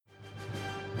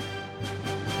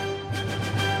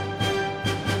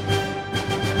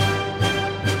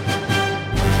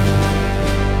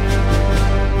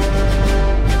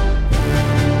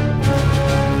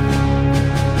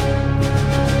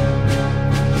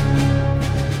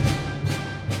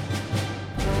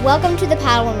Welcome to the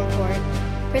Padawan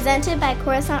Report, presented by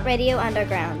Coruscant Radio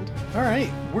Underground. All right,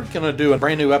 we're going to do a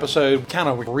brand new episode, kind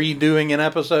of redoing an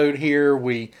episode here.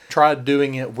 We tried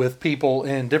doing it with people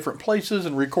in different places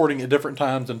and recording at different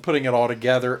times and putting it all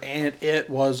together, and it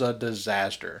was a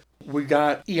disaster. We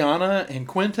got Iana and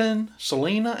Quentin,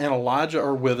 Selena, and Elijah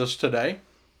are with us today.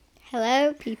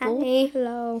 Hello, people. Hi.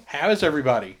 Hello. How is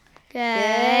everybody?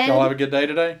 Good. Y'all have a good day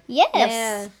today?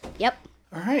 Yes. Yep.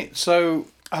 All right, so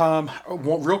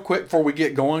real quick before we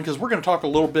get going, because we're going to talk a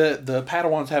little bit, the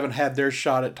Padawans haven't had their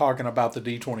shot at talking about the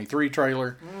D23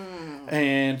 trailer,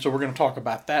 and so we're going to talk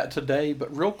about that today.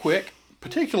 But real quick,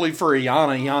 particularly for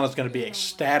Iana's going to be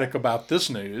ecstatic about this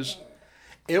news.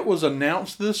 It was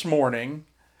announced this morning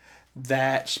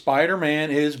that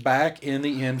Spider-Man is back in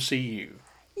the MCU.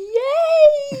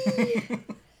 Yay!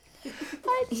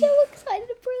 I'm so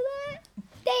excited for that.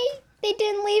 They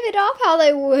didn't leave it off how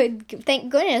they would.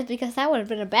 Thank goodness, because that would have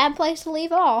been a bad place to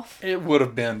leave off. It would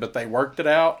have been, but they worked it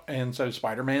out, and so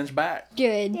Spider-Man's back.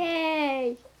 Good.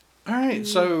 Yay. All right,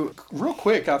 so real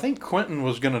quick, I think Quentin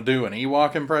was going to do an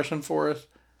Ewok impression for us.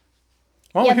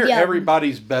 Why don't we Yub, hear yub.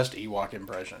 everybody's best Ewok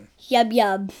impression? Yub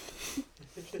yub.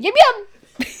 Yub yub.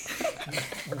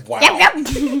 Wow. Yub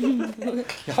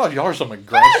yub. Y'all are some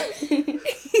aggressive.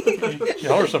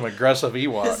 Y'all are some aggressive It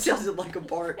Ewoks. sounded like a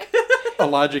bark.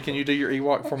 Elijah, can you do your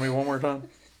Ewok for me one more time?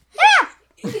 All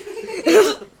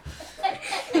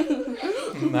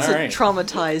It's a right.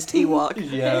 traumatized Ewok.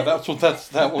 Yeah,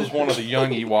 that was one of the young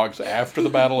Ewoks after the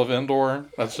Battle of Endor.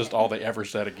 That's just all they ever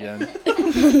said again.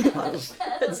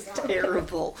 That's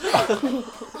terrible.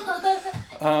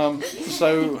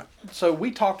 So we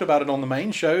talked about it on the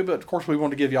main show, but of course we want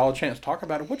to give y'all a chance to talk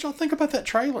about it. What y'all think about that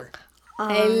trailer?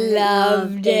 I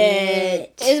loved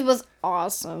it. It was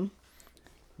awesome.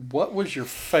 What was your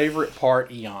favorite part,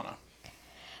 Iana?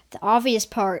 The obvious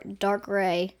part, Dark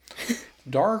Ray.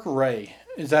 Dark Ray.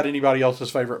 Is that anybody else's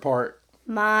favorite part?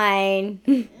 Mine.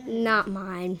 Not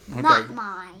mine. Okay.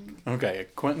 mine. Okay,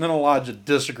 Quentin and Elijah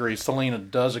disagree. Selena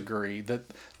does agree that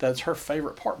that's her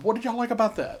favorite part. What did y'all like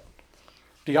about that?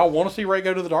 Do y'all want to see Ray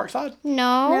go to the dark side?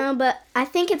 No, but I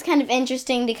think it's kind of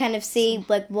interesting to kind of see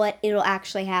like what it'll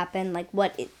actually happen, like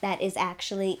that is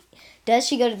actually. Does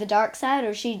she go to the dark side,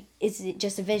 or is it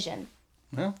just a vision?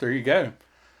 Well, there you go.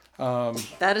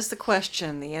 That is the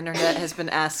question the internet has been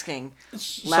asking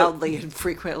loudly and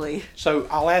frequently. So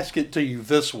I'll ask it to you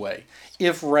this way.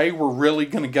 If Ray were really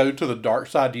going to go to the dark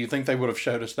side, do you think they would have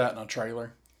showed us that in a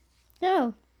trailer?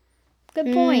 No.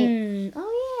 Good point.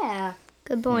 Oh yeah.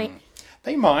 Good point.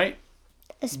 They might.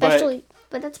 Especially,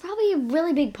 but that's probably a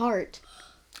really big part.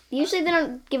 Usually they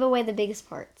don't give away the biggest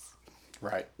parts.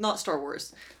 Right. Not Star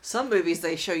Wars. Some movies,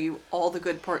 they show you all the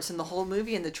good parts in the whole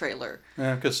movie in the trailer.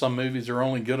 Yeah, because some movies are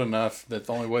only good enough that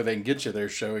the only way they can get you there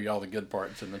is show you all the good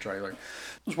parts in the trailer.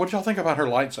 So what did y'all think about her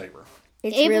lightsaber?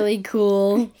 It's really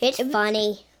cool. It's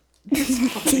funny.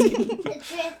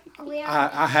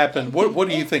 I happen. What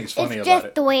do you think is funny It's about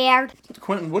just it? weird.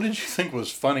 Quentin, what did you think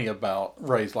was funny about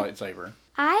Ray's lightsaber?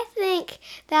 I think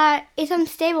that it's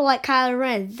unstable like Kylo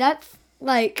Ren. That's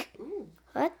like...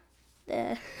 What?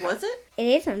 Was it? It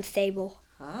is unstable.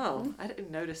 Oh, I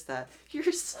didn't notice that.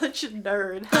 You're such a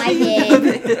nerd. I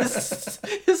did.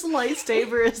 His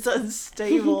lightsaber is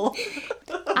unstable.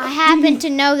 I happen to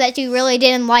know that you really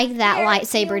didn't like that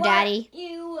lightsaber, Daddy.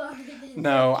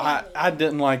 No, I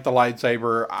didn't like the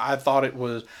lightsaber. I thought it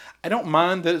was... I don't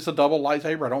mind that it's a double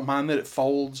lightsaber. I don't mind that it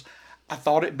folds. I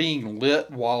thought it being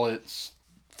lit while it's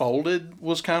folded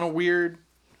was kind of weird.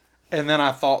 And then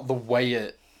I thought the way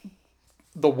it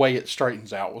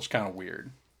straightens out was kind of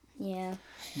weird. Yeah.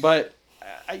 But,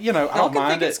 I don't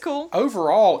mind think it. it's cool.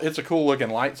 Overall, it's a cool looking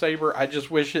lightsaber. I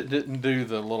just wish it didn't do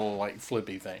the little,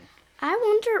 flippy thing. I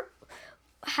wonder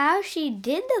how she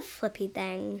did the flippy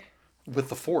thing. With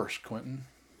the Force, Quentin.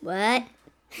 What?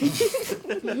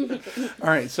 All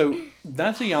right, so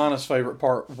that's Iana's favorite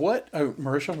part.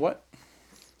 Marisha, what?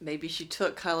 Maybe she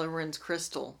took Kylo Ren's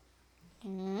crystal.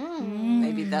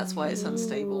 Maybe that's why it's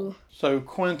unstable. So,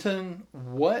 Quentin,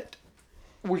 what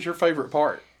was your favorite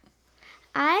part?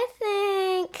 I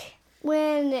think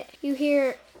when you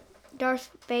hear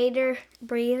Darth Vader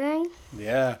breathing.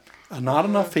 Yeah, not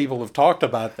enough people have talked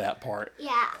about that part.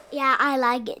 Yeah, I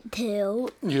like it too.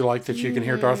 You like that you can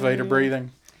hear Darth Vader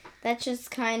breathing? That's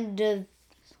just kind of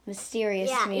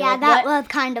mysterious to me. Yeah, Like, that what was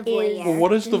kind of is- weird. Well,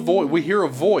 what is the voice? We hear a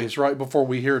voice right before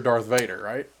we hear Darth Vader,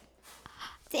 right?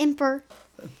 The Emperor.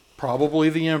 Probably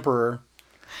the Emperor.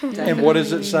 And what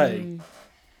does it say?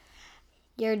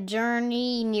 Your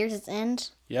journey nears its end.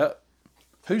 Yep.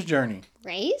 Whose journey?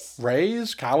 Ray's?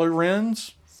 Ray's? Kylo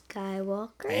Ren's?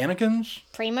 Skywalker. Anakin's?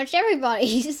 Pretty much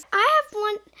everybody's. I have have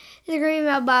one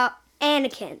disagreement about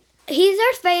Anakin. He's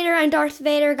Darth Vader, and Darth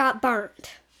Vader got burned.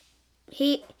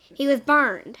 He was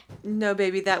burned. No,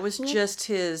 baby, that was just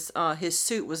his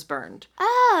suit was burned.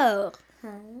 Oh.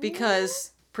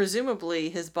 Because presumably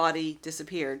his body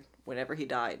disappeared whenever he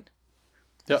died.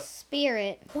 Yep.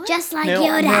 Spirit. Just like Now,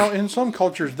 Yoda. in some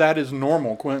cultures, that is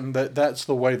normal, Quentin. That's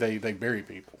the way they bury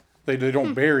people. They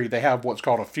don't bury. They have what's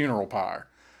called a funeral pyre,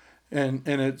 and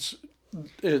it's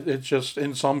just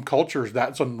in some cultures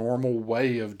that's a normal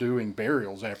way of doing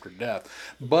burials after death.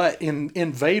 But in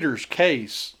Vader's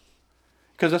case,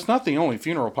 because that's not the only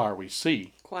funeral pyre we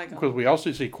see, Qui-Gon. because we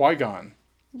also see Qui-Gon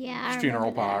Yeah, I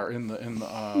funeral remember that.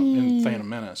 pyre in Phantom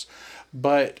Menace,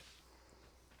 but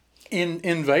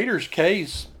in Vader's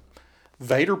case,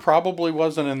 Vader probably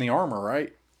wasn't in the armor,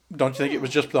 right? Don't you think it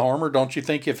was just the armor? Don't you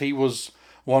think if he was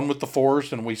one with the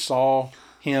Force and we saw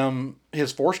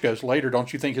his Force ghost later,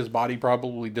 don't you think his body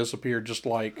probably disappeared just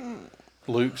like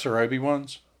Luke's or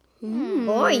Obi-Wan's? Or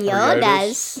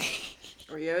Yoda's.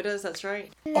 Or Yoda's, that's right.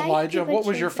 Elijah, what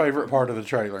was your favorite part of the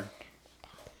trailer?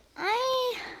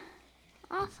 I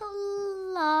also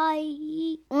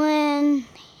like when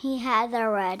he had the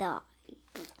red eye.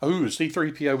 Ooh,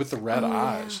 C-3PO with the red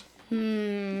eyes.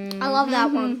 I love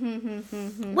that one.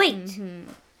 Wait.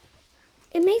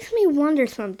 It makes me wonder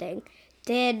something.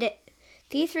 Did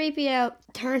C-3PO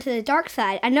turn to the dark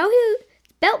side? I know he was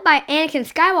built by Anakin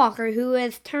Skywalker, who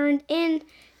was turned into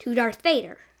Darth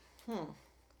Vader.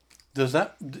 Does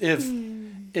that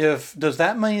if does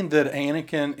that mean that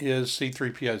Anakin is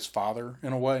C-3PO's father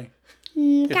in a way?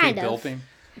 If he Kind built of. him?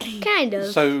 Kind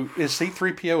of. So is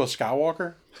C-3PO a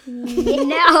Skywalker?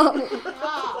 No.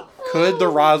 Could the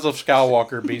rise of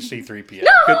Skywalker be C-3PO?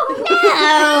 No.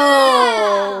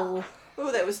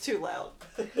 Oh, that was too loud.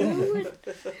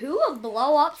 Who would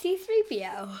blow up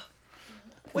C-3PO?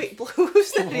 Wait, who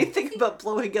said anything about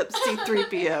blowing up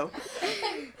C-3PO?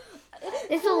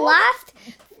 It's the last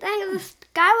thing of the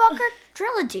Skywalker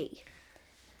trilogy.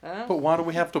 But why do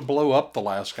we have to blow up the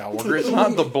last Skywalker? It's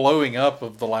not the blowing up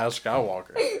of the last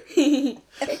Skywalker.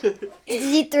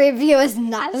 C-3PO is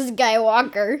not a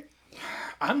Skywalker.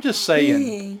 I'm just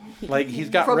saying, like, he's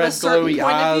got From a red certain glowy point of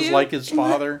eyes view? like his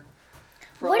father.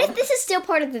 What if this is still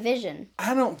part of the vision?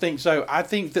 I don't think so. I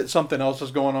think that something else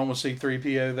is going on with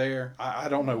C-3PO there. I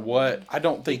don't know what. I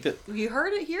don't think that... You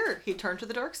heard it here. He turned to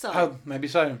the dark side. Oh, maybe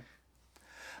so.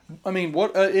 I mean,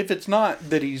 what if it's not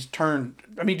that he's turned...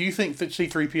 I mean, do you think that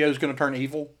C-3PO is going to turn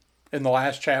evil in the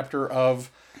last chapter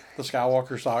of the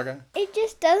Skywalker saga? It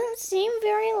just doesn't seem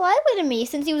very likely to me,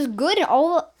 since he was good in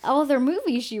all other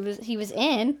movies he was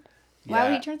in. Why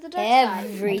would Yeah. he turn to the dark side?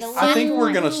 Every The I think last we're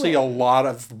one. going to see a lot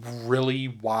of really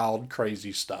wild,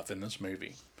 crazy stuff in this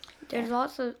movie. There's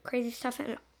lots of crazy stuff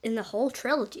in the whole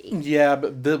trilogy. Yeah,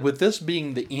 but with this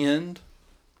being the end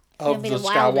of It'll be the the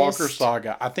Skywalker wildest.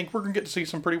 saga, I think we're going to get to see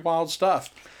some pretty wild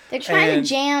stuff. They're trying And- to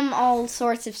jam all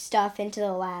sorts of stuff into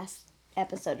the last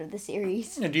episode of the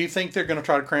series. And do you think they're going to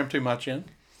try to cram too much in?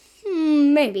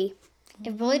 Maybe.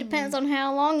 It really depends on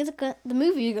how long the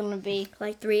movie is going to be.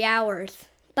 Like 3 hours.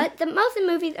 But most of the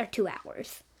movies are 2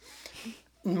 hours.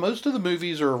 Most of the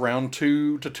movies are around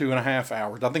 2 to 2.5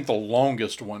 hours. I think the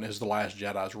longest one is The Last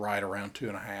Jedi, is right around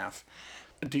 2.5.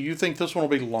 Do you think this one will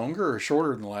be longer or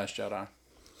shorter than The Last Jedi?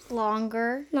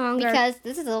 Longer. Longer. Because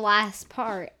this is the last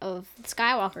part of the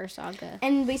Skywalker saga.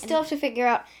 And we still have to figure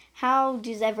out how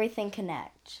does everything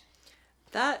connect.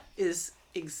 That is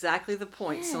exactly the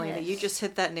point, Selena. You just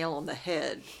hit that nail on the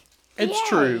head. It's Yay.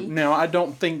 true. Now, I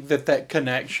don't think that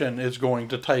connection is going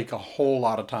to take a whole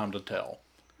lot of time to tell.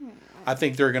 I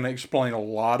think they're going to explain a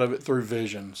lot of it through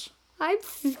visions. I'm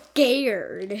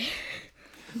scared.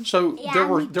 So Yeah, there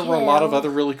were me a lot of too. other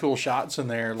really cool shots in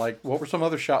there. Like, what were some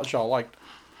other shots y'all liked?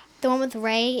 The one with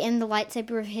Rey and the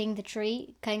lightsaber hitting the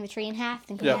tree, cutting the tree in half,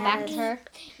 and coming Yep. back to her.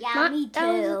 Yeah, me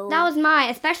too. That was mine,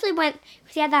 especially when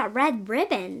she had that red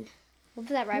ribbon. What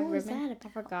was that red was ribbon? that I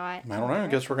forgot. I don't know. I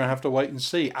guess we're going to have to wait and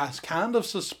see. I kind of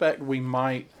suspect we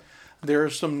might. There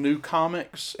are some new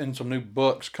comics and some new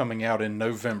books coming out in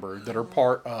November that are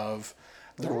part of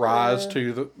the rise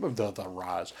to the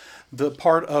rise, the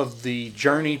part of the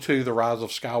Journey to the Rise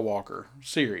of Skywalker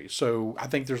series. So I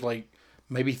think there's like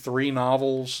maybe 3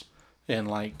 novels and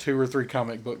like 2 or 3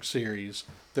 comic book series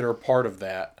that are part of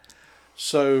that.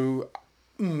 So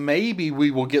maybe we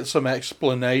will get some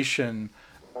explanation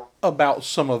about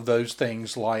some of those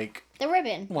things, like The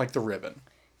ribbon. the ribbon.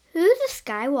 Who's a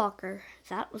Skywalker?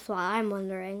 That was what I'm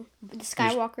wondering. The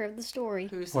Skywalker of the story.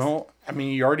 Who's Well, I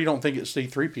mean, you already don't think it's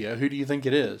C-3PO. Who do you think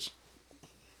it is?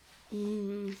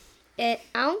 I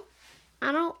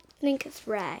don't think it's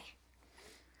Rey.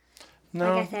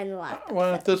 No. Like I said in the last Well,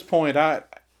 at episode. this point,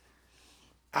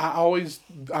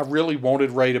 I really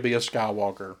wanted Rey to be a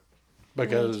Skywalker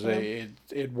because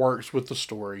it works with the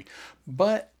story.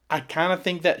 But I kind of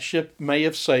think that ship may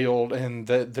have sailed and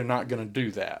that they're not going to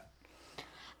do that.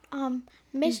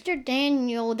 Mr.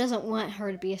 Daniel doesn't want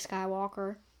her to be a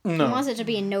Skywalker. No. He wants it to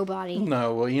be a nobody.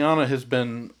 No, well,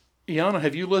 Iana,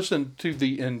 have you listened to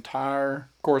the entire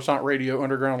Coruscant Radio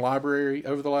Underground Library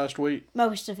over the last week?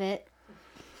 Most of it,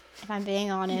 if I'm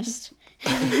being honest.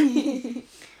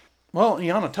 Well,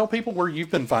 Iana, tell people where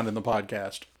you've been finding the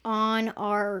podcast. On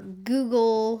our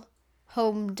Google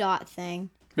Home dot thing.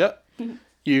 Yep.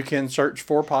 You can search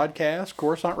for podcast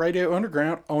Coruscant Radio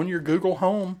Underground on your Google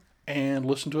Home and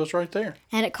listen to us right there.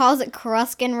 And it calls it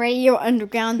Coruscant Radio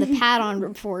Underground, the Pat-on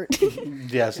Report.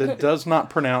 Yes, it does not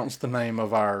pronounce the name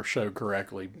of our show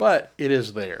correctly, but it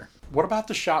is there. What about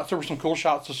the shots? There were some cool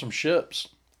shots of some ships.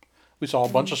 We saw a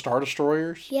bunch of Star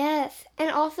Destroyers. Yes, and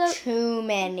also Too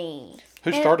many.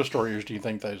 Whose Star Destroyers do you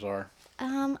think those are?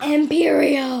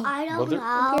 Imperial. I don't Well, they're-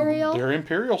 know. Imperial. They're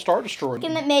Imperial Star Destroyers.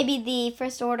 Thinking that maybe the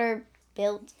First Order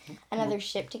built another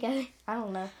ship together. I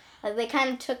don't know. Like they kind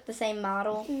of took the same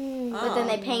model, but then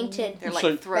they painted They're like So-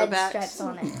 red throwbacks. stripes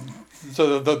on it.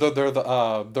 So they're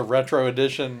the retro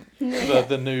edition,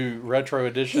 the new retro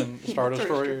edition Star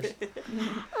Destroyers.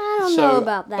 I don't know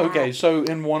about that. Okay, so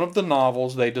in one of the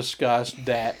novels, they discussed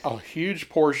that a huge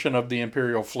portion of the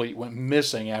Imperial fleet went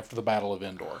missing after the Battle of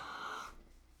Endor.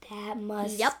 That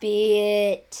must be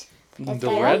it.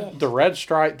 The red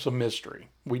stripe's a mystery.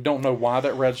 We don't know why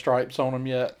that red stripe's on them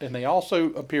yet, and they also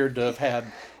appeared to have had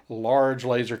large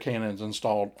laser cannons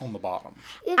installed on the bottom.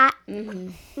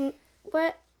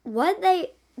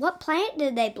 What planet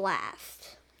did they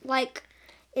blast? Like,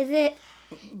 is it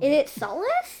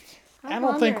Sullust? I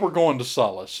don't think we're going to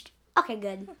Sullust. Okay,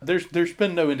 good. There's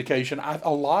been no indication.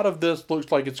 A lot of this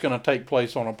looks like it's going to take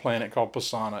place on a planet called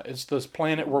Pisana. It's this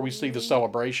planet where we see the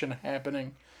celebration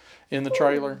happening in the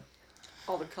trailer.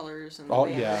 All the colors and Oh,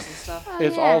 banners yeah. and stuff.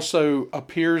 It also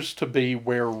appears to be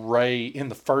where Rey, in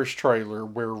the first trailer,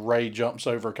 where Rey jumps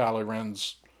over Kylo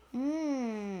Ren's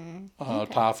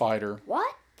TIE fighter.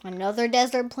 What? Another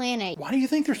desert planet. Why do you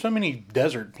think there's so many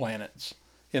desert planets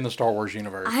in the Star Wars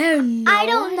universe? I don't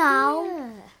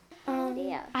know. I don't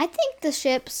know. I think the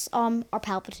ships are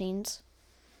Palpatine's.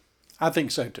 I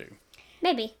think so too.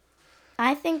 Maybe.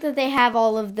 I think that they have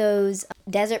all of those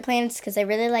desert planets because they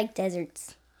really like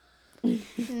deserts.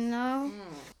 No.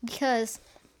 Because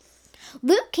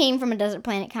Luke came from a desert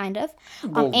planet, kind of.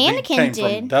 Well, he Anakin came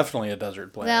did. from definitely a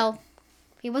desert planet. Well,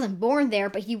 he wasn't born there,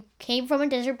 but he came from a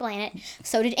desert planet.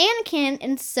 So did Anakin,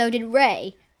 and so did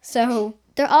Rey. So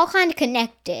they're all kind of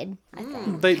connected.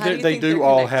 They How do you they think do they're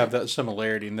all connected? have that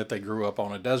similarity in that they grew up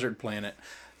on a desert planet.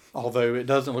 Although it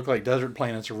doesn't look like desert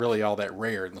planets are really all that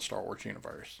rare in the Star Wars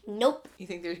universe. Nope. You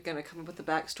think they're going to come up with the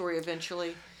backstory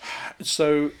eventually?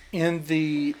 So in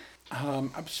the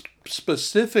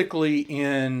specifically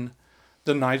in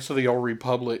the Knights of the Old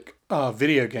Republic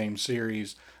video game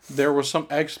series, there was some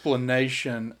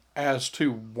explanation as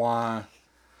to why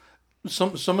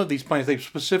some of these planets, they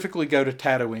specifically go to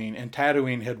Tatooine, and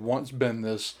Tatooine had once been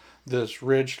this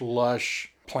rich,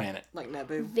 lush planet. Like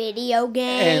Naboo? Video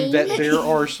game. And that there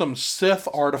are some Sith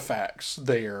artifacts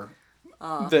there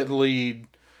that lead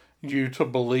you to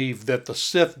believe that the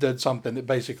Sith did something that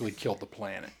basically killed the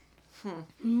planet.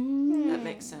 That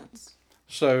makes sense.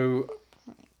 So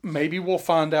maybe we'll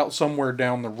find out somewhere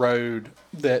down the road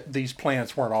that these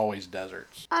planets weren't always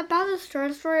deserts. About the Star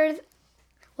Destroyers,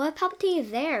 what if Palpatine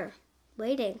is there,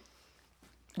 waiting?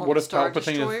 On What the if Star Palpatine is?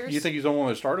 Destroyers? You think he's on one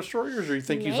of the Star Destroyers, or you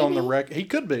think he's on the Maybe. wreck? He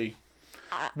could be.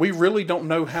 We really don't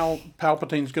know how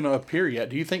Palpatine's going to appear yet.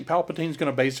 Do you think Palpatine's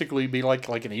going to basically be like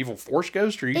an evil Force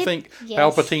ghost, or you think yes.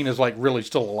 Palpatine is like really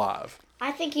still alive,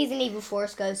 I think he's an evil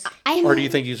Force ghost. or do you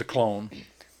think he's a clone?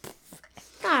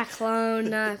 Not a clone,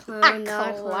 not a clone, not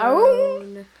a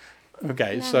clone.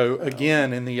 Okay, so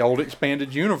again, in the old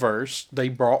expanded universe, they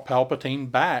brought Palpatine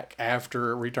back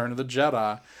after Return of the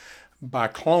Jedi by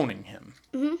cloning him.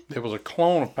 There was a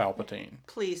clone of Palpatine.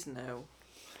 Please no.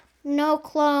 No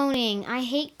cloning. I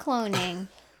hate cloning.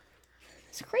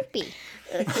 It's creepy.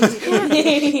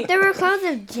 There were clones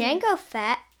of Jango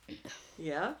Fett.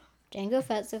 Yeah? Jango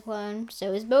Fett's a clone.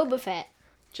 So is Boba Fett.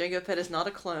 Jango Fett is not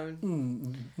a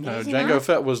clone. No, Is he Jango not?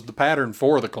 Fett was the pattern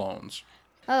for the clones.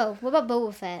 Oh, what about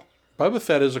Boba Fett? Boba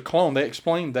Fett is a clone. They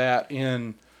explained that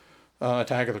in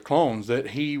Attack of the Clones, that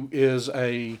he is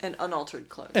An unaltered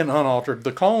clone. an unaltered.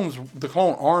 The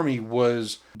clone army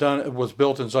was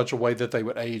built in such a way that they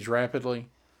would age rapidly,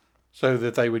 so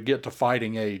that they would get to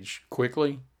fighting age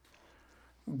quickly.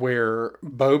 Where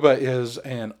Boba is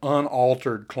an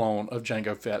unaltered clone of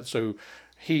Jango Fett, so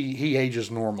he ages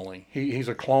normally. He's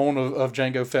a clone of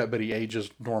Jango Fett, but he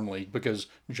ages normally because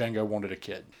Jango wanted a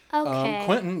kid. Okay.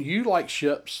 Quentin, you like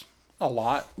ships a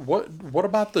lot. What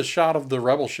about the shot of the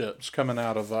rebel ships coming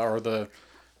out of the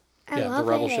love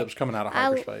rebel it. ships coming out of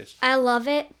hyperspace? I love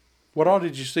it. What all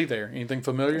did you see there? Anything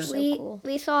familiar?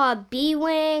 We saw a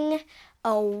B-wing,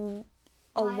 a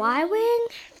Y-wing.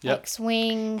 Yep.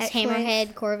 X-wings, X-wings.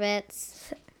 hammerhead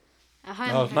corvettes.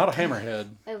 No, it's not a hammerhead.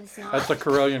 It was not. That's a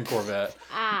Corellian Corvette.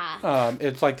 Ah,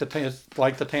 It's like the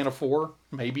Tantive 4.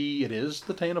 Maybe it is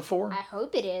the Tantive 4. I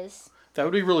hope it is. That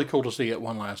would be really cool to see it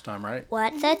one last time, right?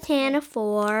 What's a Tantive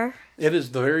 4? It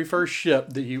is the very first ship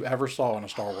that you ever saw in a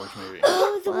Star Wars movie.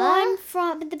 Oh, the one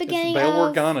from the It's beginning Bail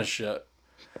of... Organa's ship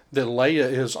that Leia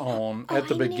is on at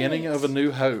the I knew beginning it. of A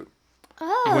New Hope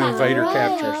Oh, when Vader I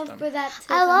captures love them. that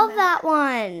I love that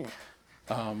one.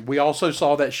 We also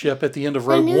saw that ship at the end of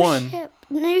Rogue One.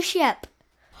 New ship.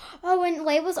 Oh, when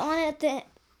Leia was on it at the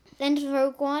end of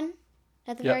Rogue One,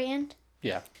 at the Yep. very end.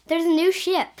 Yeah, There's a new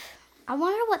ship. I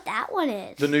wonder what that one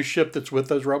is. the new ship that's with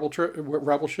those rebel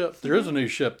ships. There is a new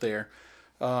ship there.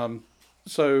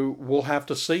 So we'll have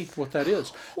to see what that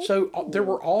is. So there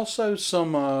were also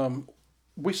some.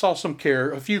 We saw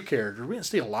a few characters. We didn't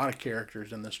see a lot of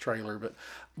characters in this trailer, but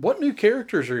what new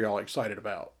characters are y'all excited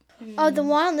about? Oh, the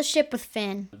one on the ship with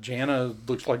Finn. Jana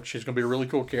looks like she's going to be a really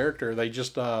cool character. They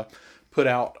just put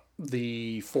out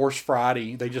the Force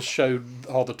Friday. They just showed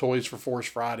all the toys for Force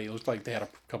Friday. It looks like they had a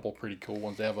couple pretty cool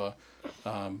ones.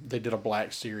 They did a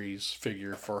Black Series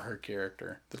figure for her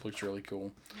character that looks really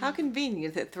cool. How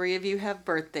convenient that 3 of you have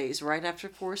birthdays right after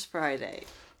Force Friday.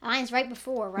 Mine's right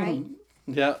before, right?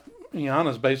 Yeah,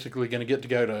 Iana's basically going to get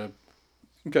to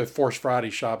go Force Friday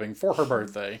shopping for her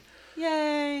birthday.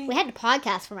 Yay! We had a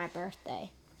podcast for my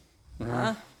birthday.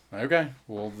 Okay,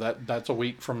 well that's a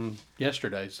week from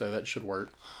yesterday, so that should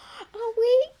work. A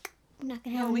week? I'm not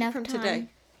gonna have A week enough from time. today.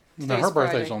 No, Today's her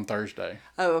birthday's Friday. on Thursday.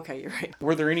 Oh, okay, you're right.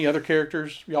 Were there any other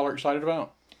characters y'all are excited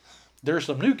about? There's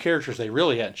some new characters they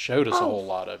really hadn't showed us a whole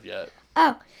lot of yet.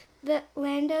 Oh, the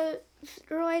Lando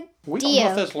droid. We don't know Dio.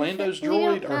 if that's Lando's We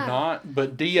don't droid or know. not,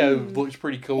 but Dio looks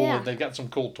pretty cool. Yeah. And they've got some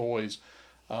cool toys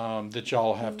that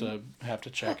y'all have to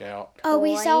check out. Oh,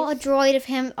 we saw a droid of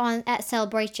him at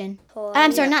Celebration.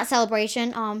 I'm sorry, not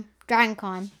Celebration. Dragon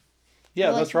Con. Yeah,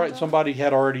 Really that's cool right. though. Somebody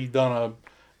had already done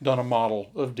a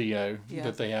model of Dio Yeah.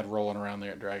 that they had rolling around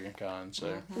there at Dragon Con.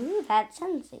 So Ooh, that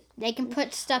sounds neat. They can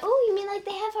put stuff. Oh, you mean like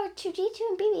they have R2D2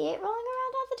 and BB-8 rolling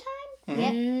around all the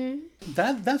time?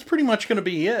 that's pretty much going to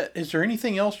be it. Is there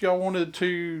anything else y'all wanted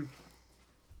to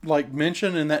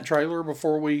mention in that trailer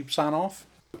before we sign off?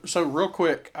 So real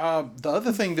quick, the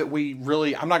other thing that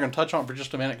I'm not going to touch on for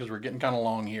just a minute because we're getting kind of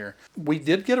long here. We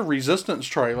did get a Resistance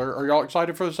trailer. Are y'all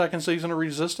excited for the second season of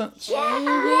Resistance?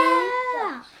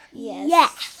 Yeah.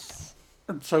 Yes.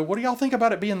 So what do y'all think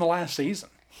about it being the last season?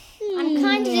 I'm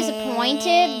kind of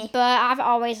disappointed, but I've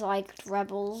always liked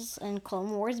Rebels and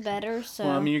Clone Wars better. So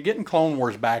Well, I mean, you're getting Clone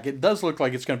Wars back. It does look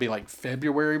like it's going to be like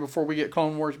February before we get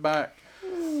Clone Wars back.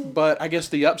 But I guess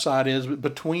the upside is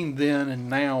between then and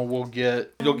now you'll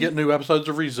get new episodes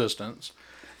of Resistance,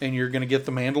 and you're going to get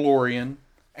The Mandalorian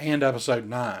and Episode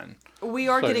 9. We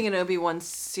are So- getting an Obi-Wan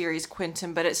series,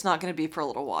 Quentin, but it's not going to be for a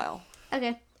little while.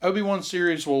 Okay. Obi-Wan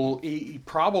series will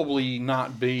probably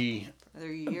not be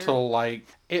Another year. until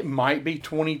it might be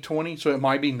 2020, so it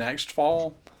might be next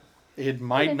fall. It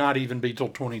might not even be till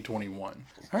 2021.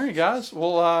 All right, guys.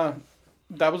 Well,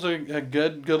 that was a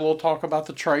good little talk about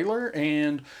the trailer,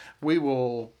 and we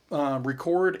will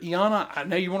record. Iana, I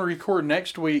know you want to record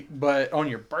next week, but on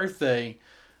your birthday.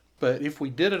 But if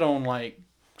we did it on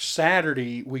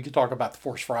Saturday, we could talk about the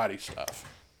Force Friday stuff.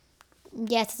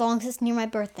 yes, as long as it's near my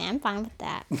birthday, I'm fine with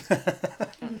that.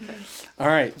 All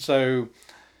right, so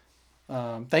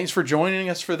thanks for joining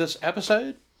us for this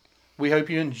episode. We hope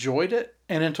you enjoyed it,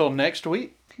 and until next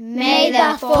week. May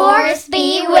the Force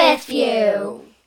be with you.